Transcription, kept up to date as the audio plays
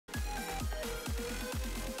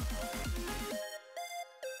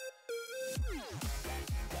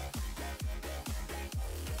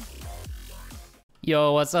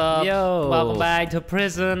Yo, what's up? Yo. Welcome back to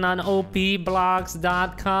prison on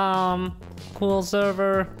OPBlocks.com. Cool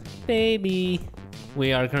server, baby.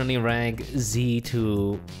 We are currently rank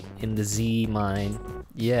Z2 in the Z mine.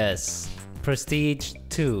 Yes, Prestige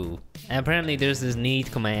 2. And apparently there's this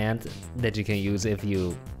neat command that you can use if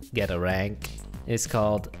you get a rank. It's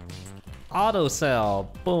called auto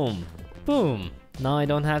sell. Boom, boom. Now I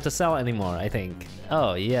don't have to sell anymore, I think.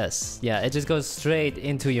 Oh, yes. Yeah, it just goes straight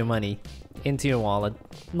into your money, into your wallet.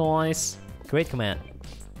 Nice. Great command.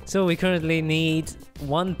 So we currently need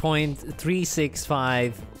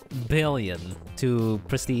 1.365 billion to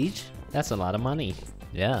prestige. That's a lot of money.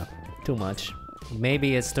 Yeah, Too much.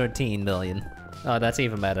 maybe it's 13 billion. Oh, that's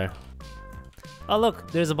even better. Oh,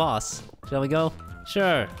 look, there's a boss. Shall we go?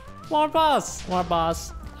 Sure. More boss! More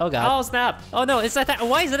boss. Oh god. Oh, snap. Oh no, it's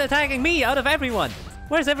why is it attacking me out of everyone?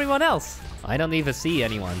 Where's everyone else? I don't even see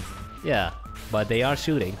anyone, Yeah. but they are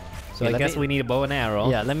shooting. So Okay, I guess we need a bow and arrow.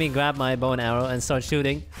 Yeah, let me grab my bow and arrow and start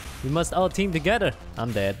shooting. We must all team together.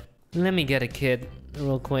 I'm dead. Let me get a kid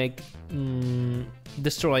real quick.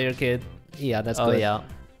 Destroyer kid. Yeah, that's Oh good. yeah,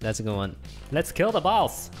 that's a good one. Let's kill the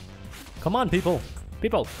boss. Come on, people.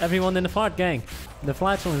 People, Everyone in the fart gang. The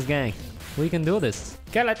flatulence gang. We can do this.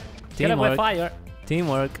 kill it. Kill it with Teamwork. fire.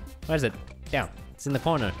 Teamwork. Where's it? Down. It's in the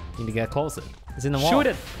corner. Need to get closer. It's in the wall. Shoot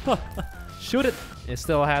it. Shoot it. It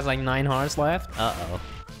still has like 9 hearts left. Uh-oh.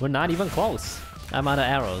 We're not even close. I'm out of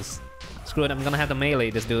arrows. Screw it, I'm gonna have to melee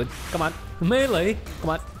this dude. Come on. Melee? Come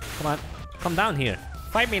on. Come on. Come down here.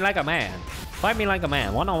 Fight me like a man. Fight me like a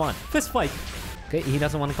man. One-on-one. Fist fight. Okay, he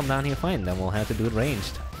doesn't want to come down here. Fine, then we'll have to do it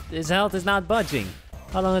ranged. His health is not budging.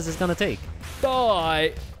 How long is this gonna take?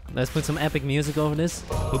 Die! Let's put some epic music over this.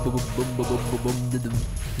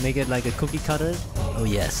 Make it like a cookie cutter. Oh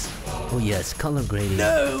yes. Oh yes, color grading.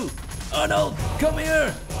 No! Arnold, come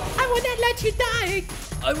here! I will not let you die!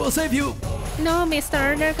 I will save you! No,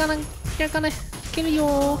 mister, they're gonna kill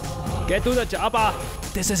you. Get to the chopper!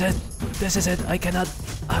 This is it! This is it! I cannot...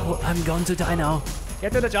 I'm going to die now.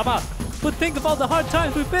 Get to the chopper! But think of all the hard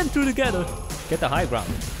times we've been through together. Get the high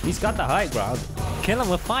ground. He's got the high ground. Kill him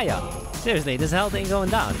with fire. Seriously, this health ain't going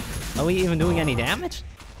down. Are we even doing any damage?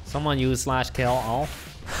 Someone use /kill all.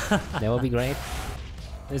 That would be great.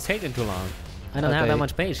 It's taking too long. I don't have Okay. that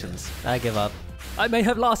much patience. I give up. I may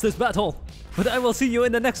have lost this battle, but I will see you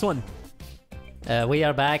in the next one. We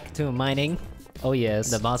are back to mining. Oh yes.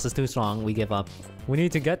 The boss is too strong, we give up. We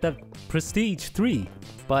need to get the Prestige 3.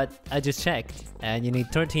 But I just checked, and you need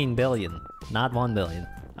 13 billion, not 1 billion.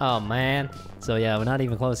 Oh man. So yeah, we're not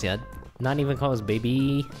even close yet. Not even close,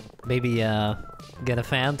 baby. Maybe get a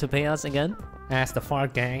fan to pay us again? Ask the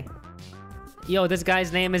fart gang. Yo, this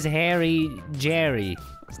guy's name is JerryVsHarry.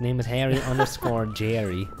 His name is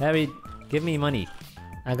Harry_Jerry. Harry, give me money.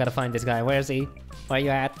 I gotta find this guy. Where is he? Where you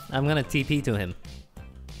at? I'm gonna TP to him.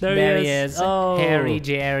 There he is. Oh.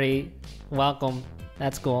 Jerry. Welcome.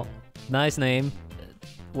 That's cool. Nice name.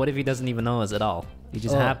 What if he doesn't even know us at all? He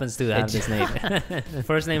just Oh, happens to have it- this name.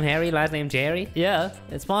 First name Harry, last name Jerry? Yeah,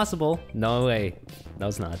 it's possible. No way. No,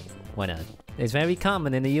 it's not. Why not? It's very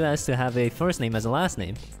common in the US to have a first name as a last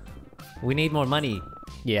name. We need more money.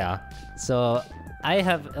 Yeah. So I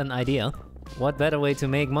have an idea. What better way to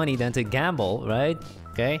make money than to gamble, right?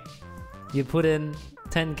 Okay. You put in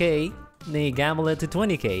 10k, then you gamble it to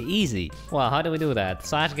 20k. Easy. Well, how do we do that?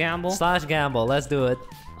 /gamble? /gamble, let's do it.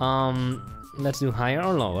 Let's do higher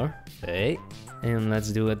or lower. Okay. And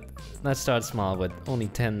let's do it. Let's start small with only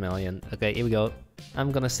 10 million. Okay, here we go.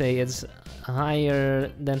 I'm gonna say it's higher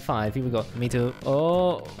than 5. Here we go. Me too.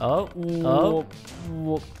 Oh. Oh.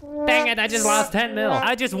 Dang it, I just lost 10 mil.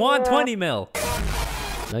 I just won 20 mil.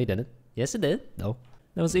 No, you didn't. Yes, it did. No.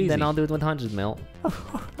 That was easy. Then I'll do it with 100 mil.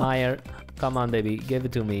 Higher. Come on, baby. Give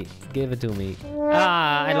it to me. Give it to me.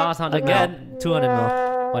 Ah, I lost 100 Again, 200 mil.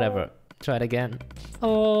 Whatever. Try it again.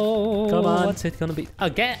 Oh. Come on. What's it gonna be?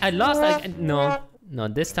 Again? I lost again. No. No,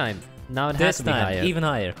 this time. Now it has This to be time, higher. even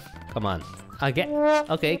higher. Come on. Again.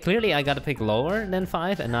 Okay, clearly I gotta pick lower than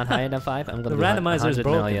 5 and not higher than 5. I'm gonna The do randomizer is 100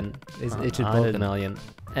 broken. million. It should 100 broken. million.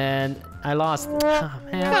 And I lost. Oh,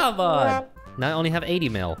 man. Come on. Now I only have 80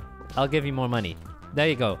 mil. I'll give you more money. There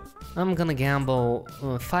you go. I'm gonna gamble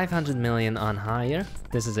 500 million on higher.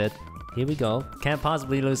 This is it. Here we go. Can't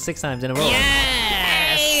possibly lose 6 times in a row.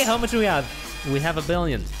 Yes! Hey, how much do we have? We have $1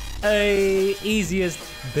 billion. Hey, easiest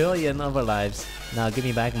billion of our lives. Now give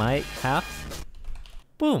me back my half.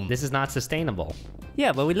 Boom. This is not sustainable.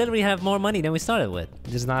 Yeah, but we literally have more money than we started with.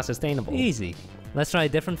 This is not sustainable. Easy. Let's try a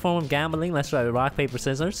different form of gambling. Let's try rock, paper,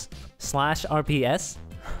 scissors. /RPS.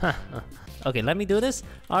 Okay, let me do this.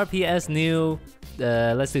 RPS new.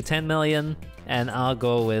 Let's do 10 million. And I'll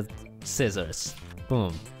go with scissors.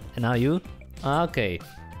 Boom. And now you? Okay.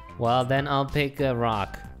 Well, then I'll pick a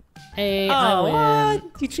rock. Hey, Oh, I win.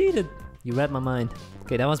 what? You cheated. You read my mind.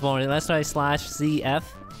 Okay, that was boring. Let's try /CF.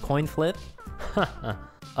 Coin flip.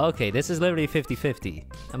 Okay, this is literally 50-50.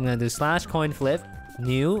 I'm gonna do /coin flip.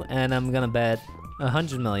 New. And I'm gonna bet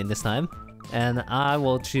 100 million this time. And I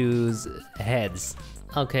will choose heads.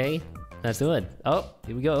 Okay, let's do it. Oh,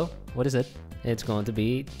 here we go. What is it? It's going to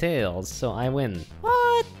be tails, so I win.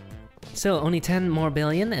 What? So only 10 more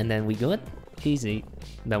billion and then we good? Easy.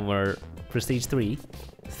 Then we're prestige 3.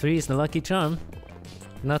 3 is the lucky charm.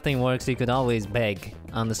 Nothing works, you could always beg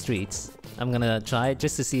on the streets. I'm gonna try it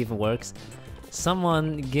just to see if it works.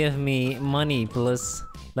 Someone give me money, please.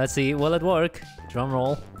 Let's see, will it work? Drum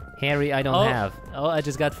roll. Harry, I don't have. Oh, I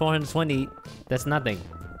just got 420. That's nothing.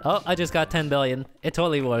 Oh, I just got 10 billion. It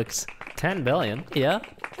totally works. 10 billion? Yeah?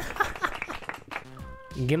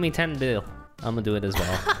 Give me 10 bill. I'm gonna do it as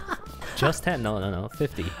well. Just 10? No,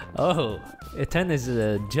 50. Oh, if 10 is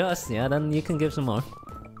just, yeah, then you can give some more.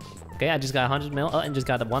 Okay, I just got 100 mil. Oh, and just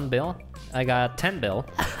got 1 bill. I got 10 bill.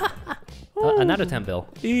 Another 10 bill.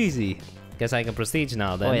 Easy. Guess I can prestige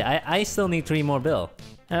now then. Oh, yeah, I still need 3 more bill.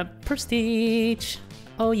 Prestige.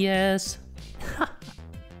 Oh, yes.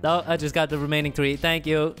 Oh, I just got the remaining 3. Thank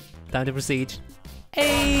you. Time to prestige.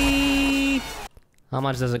 Hey! How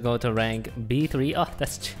much does it go to rank B3? Oh,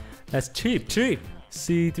 that's cheap.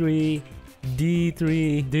 C3,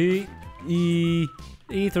 D3, D, E,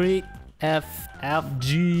 E3, F,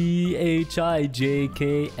 G, H, I, J,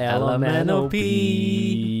 K, L, M, N, O,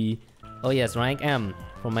 P. Oh yes, rank M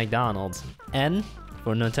for McDonald's. N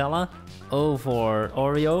for Nutella. O for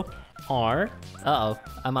Oreo. R. Uh-oh,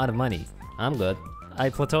 I'm out of money. I'm good. I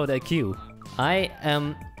plateaued at Q. I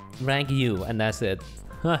am rank U, and that's it.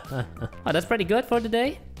 Oh, that's pretty good for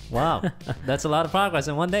today. Wow, that's a lot of progress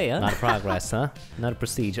in one day, huh? Not progress, huh? Not a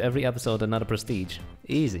prestige. Every episode, another prestige.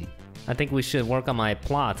 Easy. I think we should work on my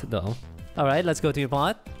plot, though. All right, let's go to your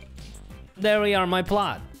plot. There we are, my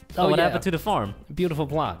plot. Oh, what happened to the farm? Beautiful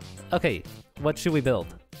plot. Okay, what should we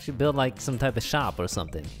build? Should build like some type of shop or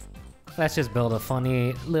something. Let's just build a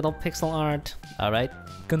funny little pixel art. All right,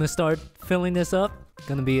 gonna start filling this up.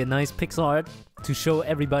 Gonna be a nice pixel art to show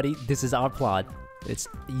everybody this is our plot. It's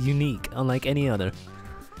unique, unlike any other.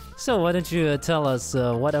 So why don't you tell us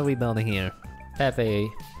what are we building here?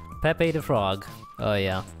 Pepe. Pepe the Frog. Oh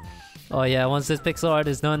yeah. Oh yeah, once this pixel art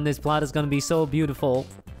is done, this plot is gonna be so beautiful.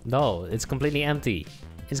 No, it's completely empty.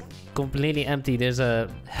 It's completely empty. There's a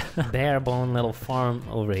bare bone little farm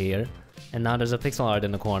over here. And now there's a pixel art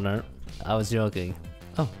in the corner. I was joking.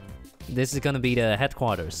 Oh, this is gonna be the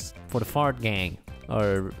headquarters for the Fart Gang,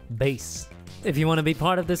 or base. If you want to be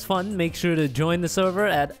part of this fun, make sure to join the server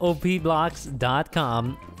at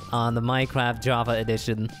OPBlocks.com on the Minecraft Java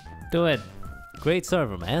edition. Do it. Great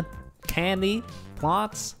server, man. Candy,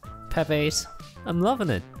 plots, Pepe's. I'm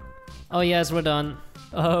loving it. Oh yes, we're done.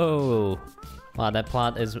 Oh, Wow, that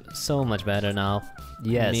plot is so much better now.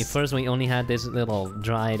 yes. I mean, first we only had this little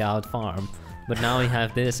dried out farm. But now we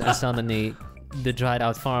have this and suddenly the dried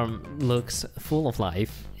out farm looks full of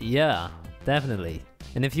life. Yeah, definitely.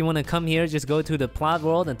 And if you want to come here, just go to the plot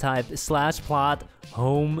world and type /plot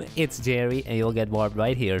home it's Jerry and you'll get warped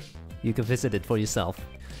right here. You can visit it for yourself.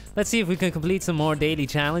 Let's see if we can complete some more daily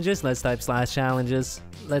challenges. Let's type /challenges.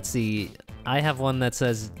 Let's see. I have one that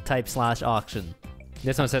says type /auction.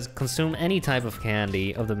 This one says consume any type of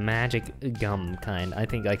candy of the magic gum kind. I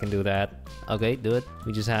think I can do that. Okay, do it.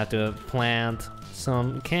 We just have to plant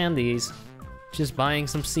some candies. Just buying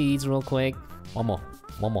some seeds real quick. One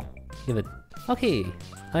more. Give it. Okay,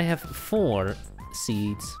 I have 4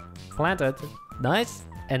 seeds planted. Nice.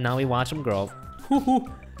 And now we watch them grow.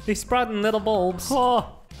 They sprout in little bulbs.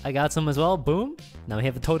 Oh, I got some as well. Boom. Now we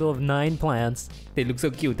have a total of 9 plants. They look so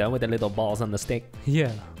cute though with the little balls on the stick.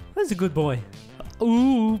 Yeah, that's a good boy.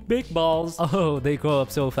 Ooh, big balls. Oh, they grow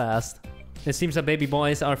up so fast. It seems that baby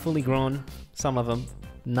boys are fully grown. Some of them.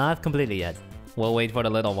 Not completely yet. We'll wait for the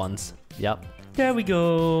little ones. Yep. There we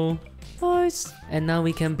go. Nice. And now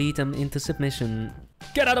we can beat them into submission.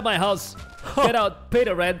 Get out of my house. Get out. Pay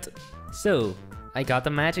the rent. So, I got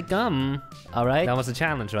the magic gum. All right. That was a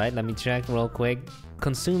challenge, right? Let me check real quick.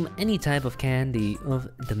 Consume any type of candy of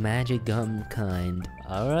the magic gum kind.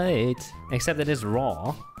 All right. Except that it's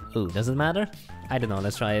raw. Ooh, does it matter? I don't know.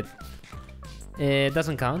 Let's try it. It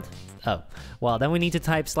doesn't count. Oh, well, then we need to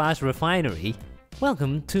type /refinery.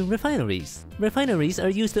 Welcome to refineries. Refineries are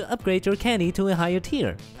used to upgrade your candy to a higher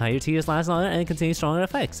tier. Higher tiers last longer and contain stronger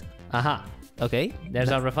effects. Aha. Okay,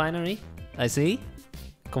 There's our refinery. I see.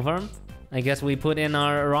 Confirm. I guess we put in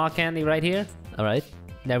our raw candy right here. All right.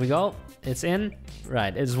 There we go. It's in.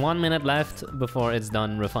 Right, it's 1 minute left before it's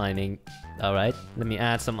done refining. All right, let me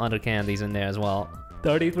add some other candies in there as well.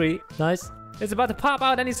 33. Nice. It's about to pop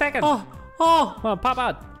out any second. Oh, well, pop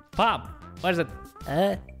out. Pop. Where is it?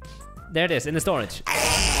 There it is, in the storage.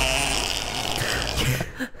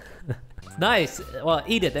 Nice. Well,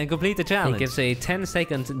 eat it and complete the challenge. It gives a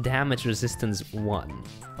 10-second damage resistance 1.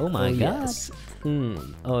 Oh my god. Yes.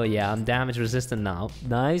 Oh yeah, I'm damage resistant now.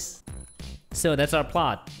 Nice. So that's our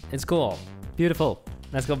plot. It's cool. Beautiful.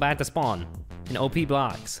 Let's go back to spawn in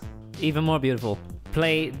OPBlocks. Even more beautiful.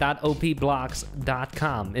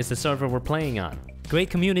 Play.opblocks.com is the server we're playing on. Great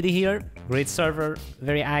community here. Great server,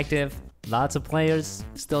 very active, Lots of players.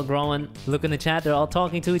 still growing. Look in the chat, they're all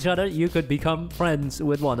talking to each other. You could become friends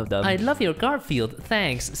with one of them. I love your Garfield.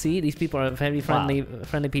 Thanks. See, these people are very friendly,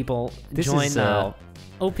 friendly people. This Join is, now.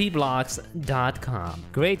 OPBlocks.com.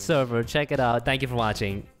 Great server, check it out. Thank you for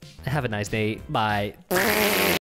watching. Have a nice day. Bye.